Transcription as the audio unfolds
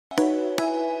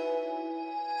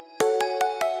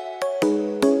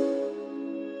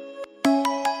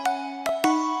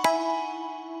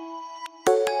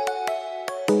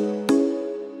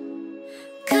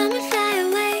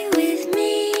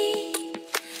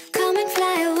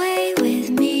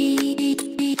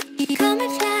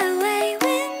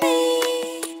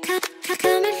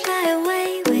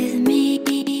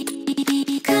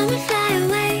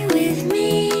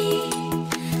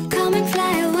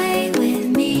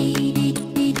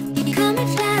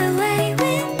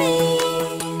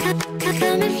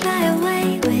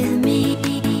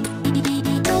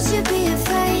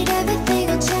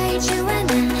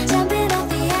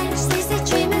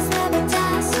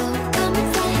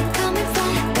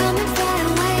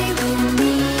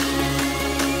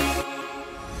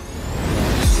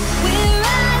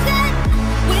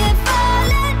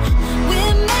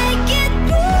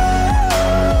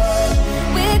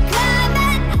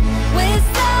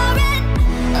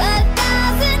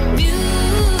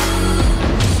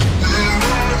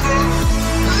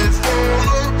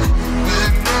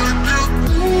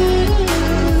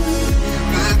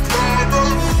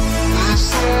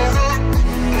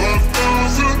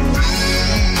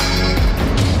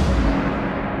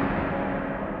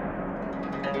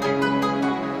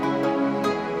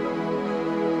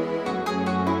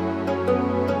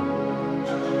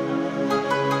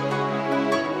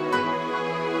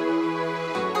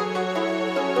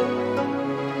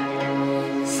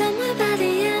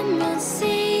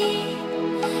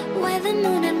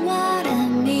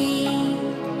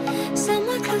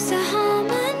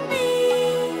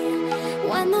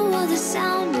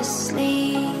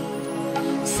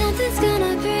Something's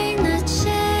gonna bring the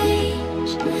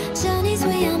change. Journeys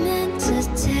we are meant to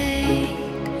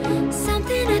take.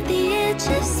 Something at the edge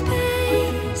of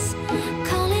space,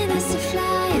 calling us to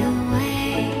fly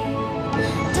away.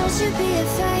 Don't you be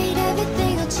afraid,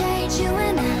 everything will change. You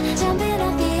and I, jumping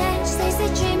off the edge. They say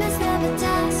dreamers never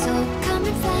die, so come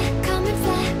and fly, come and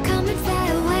fly, come and fly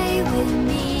away with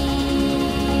me.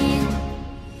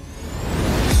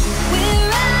 We're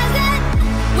rising,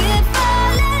 we're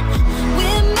falling,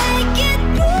 we're making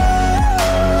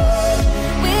moves.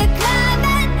 We're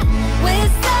climbing, we're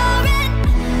soaring,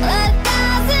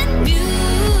 1,000 views.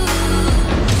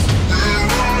 We're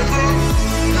rising,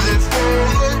 we're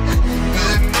falling, we're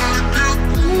making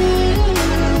moves.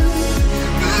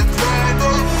 We're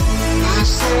climbing, we're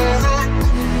soaring,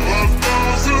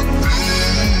 1,000 views.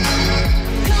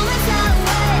 Come and fly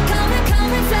away,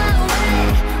 come and fly away,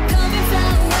 come and fly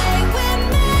away with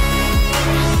me.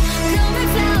 Come and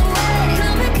fly away,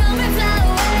 come and fly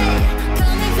away,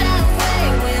 come and fly away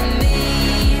with me.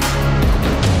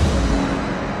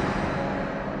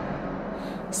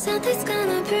 Something's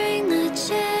gonna bring the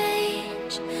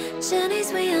change. Journeys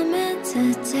we are meant to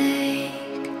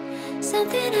take.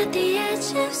 Something at the edge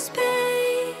of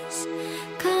space,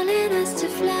 calling us to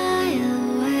fly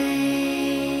away.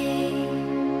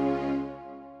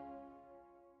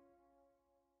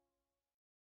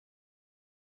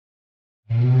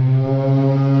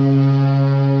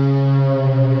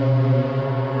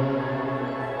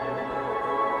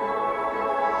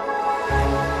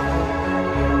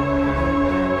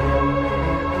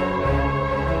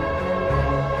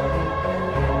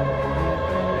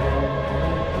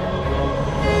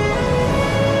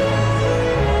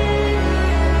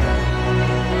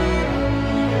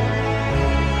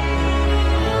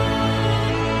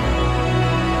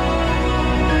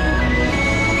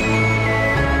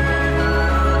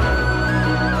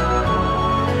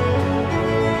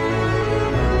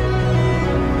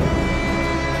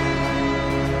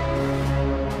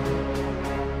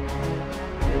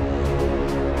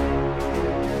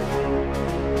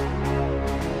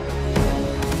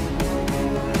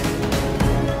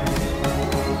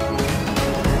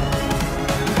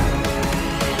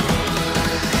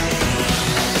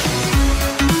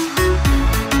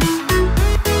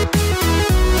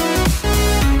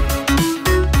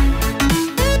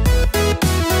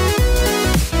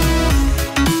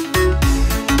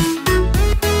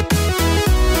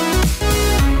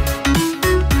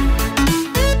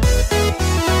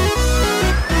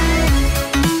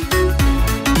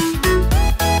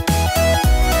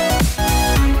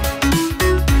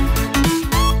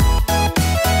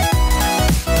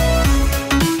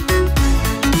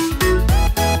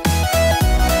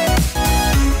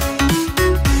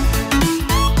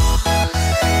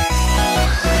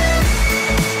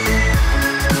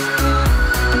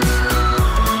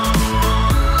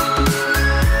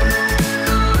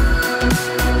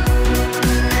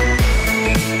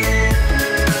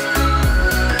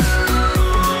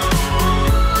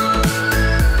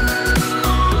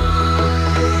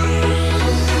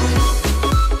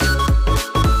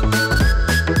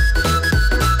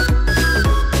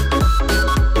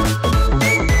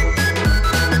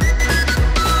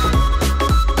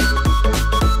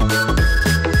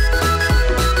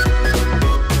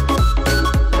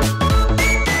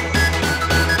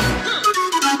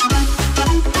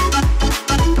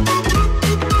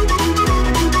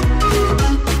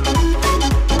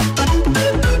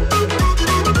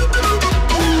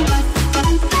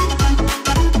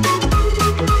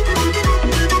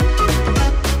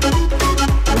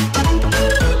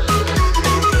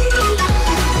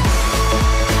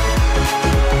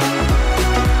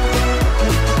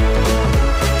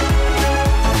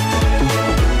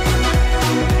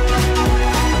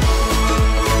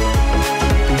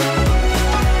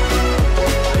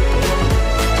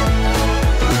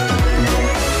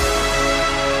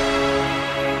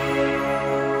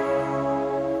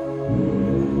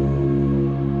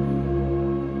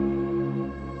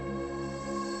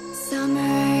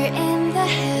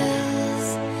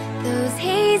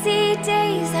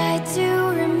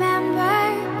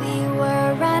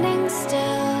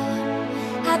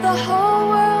 the whole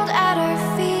world at our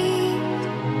feet,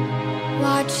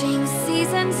 watching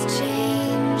seasons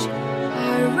change.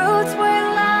 Our roads were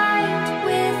lined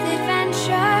with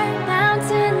adventure,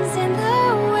 mountains in the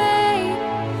way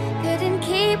couldn't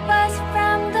keep us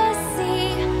from the sea.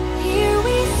 Here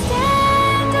we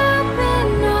stand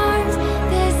open arms,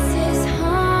 this is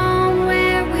home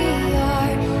where we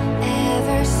are,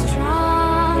 ever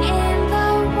strong in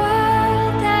the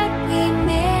world that we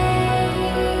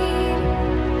made.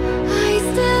 I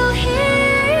still hear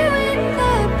you in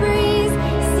the breeze,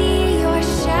 see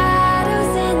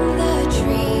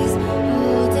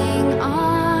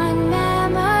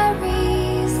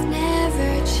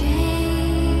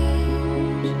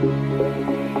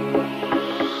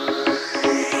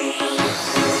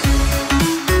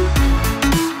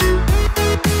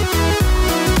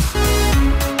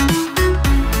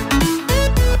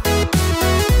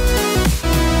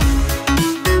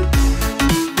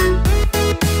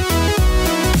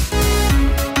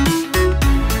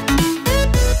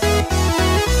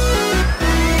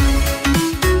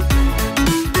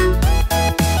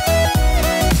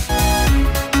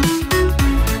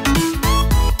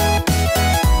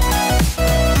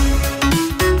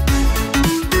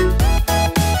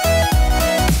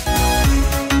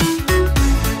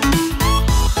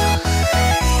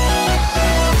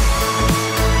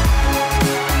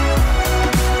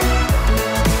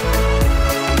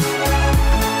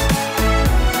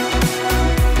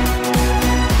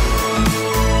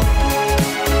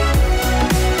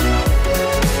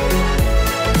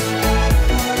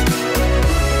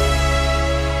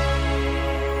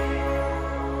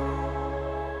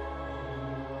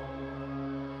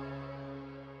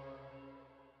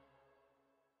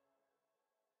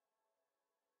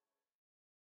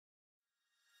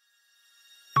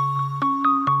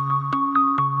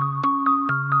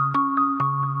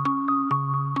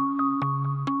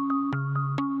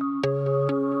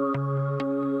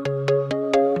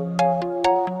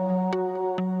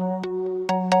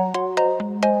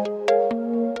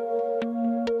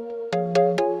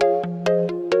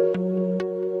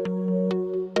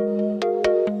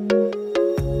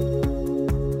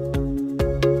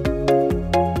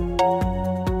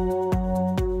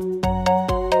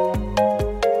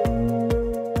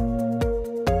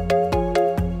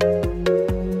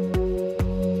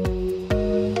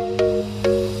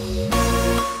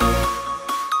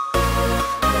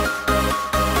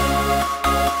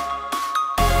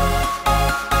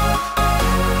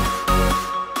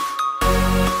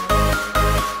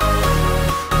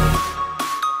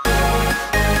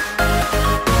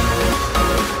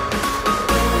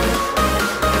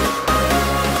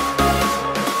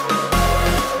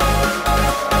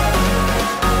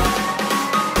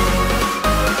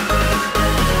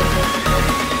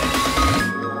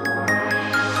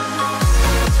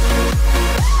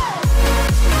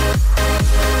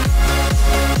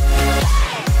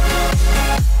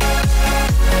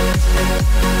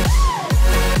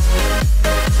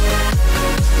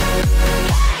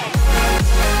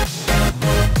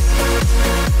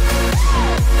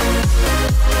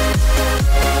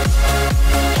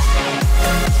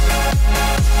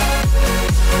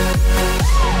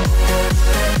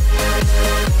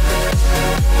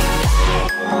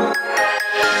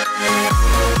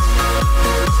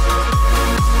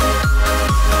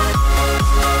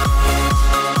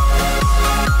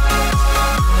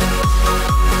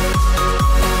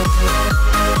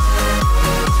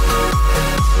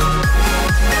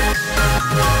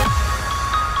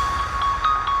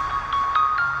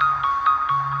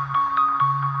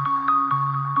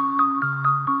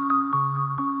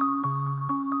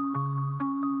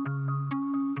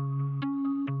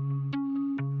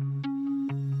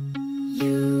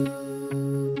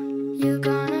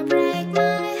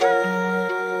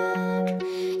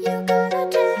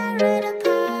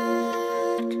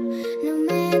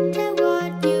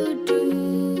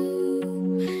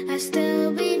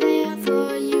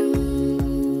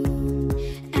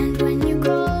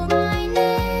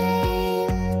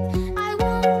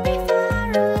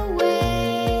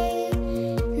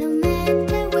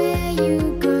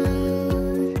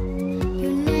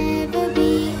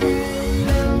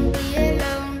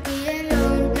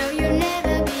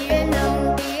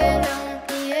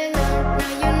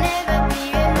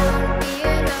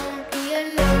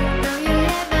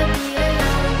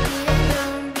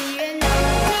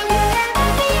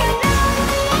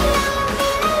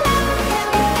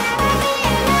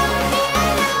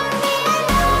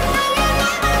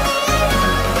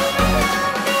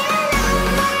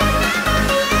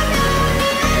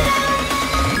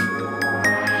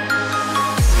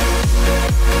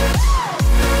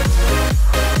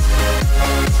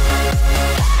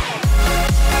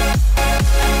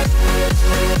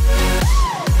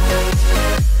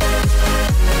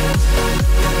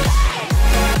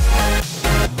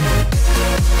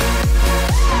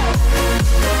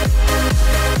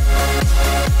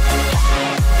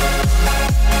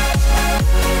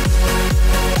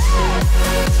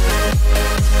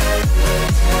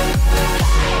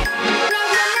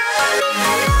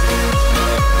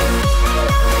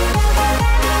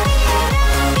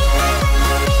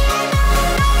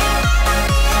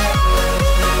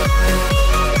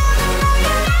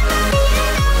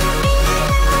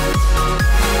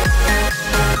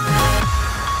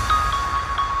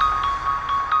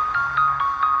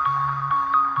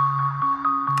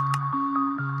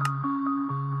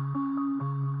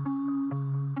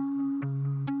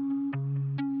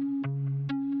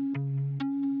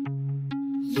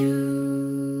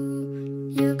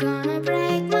You're gonna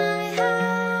break my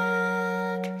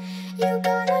heart. You're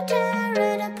gonna tear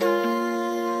it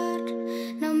apart.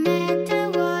 No matter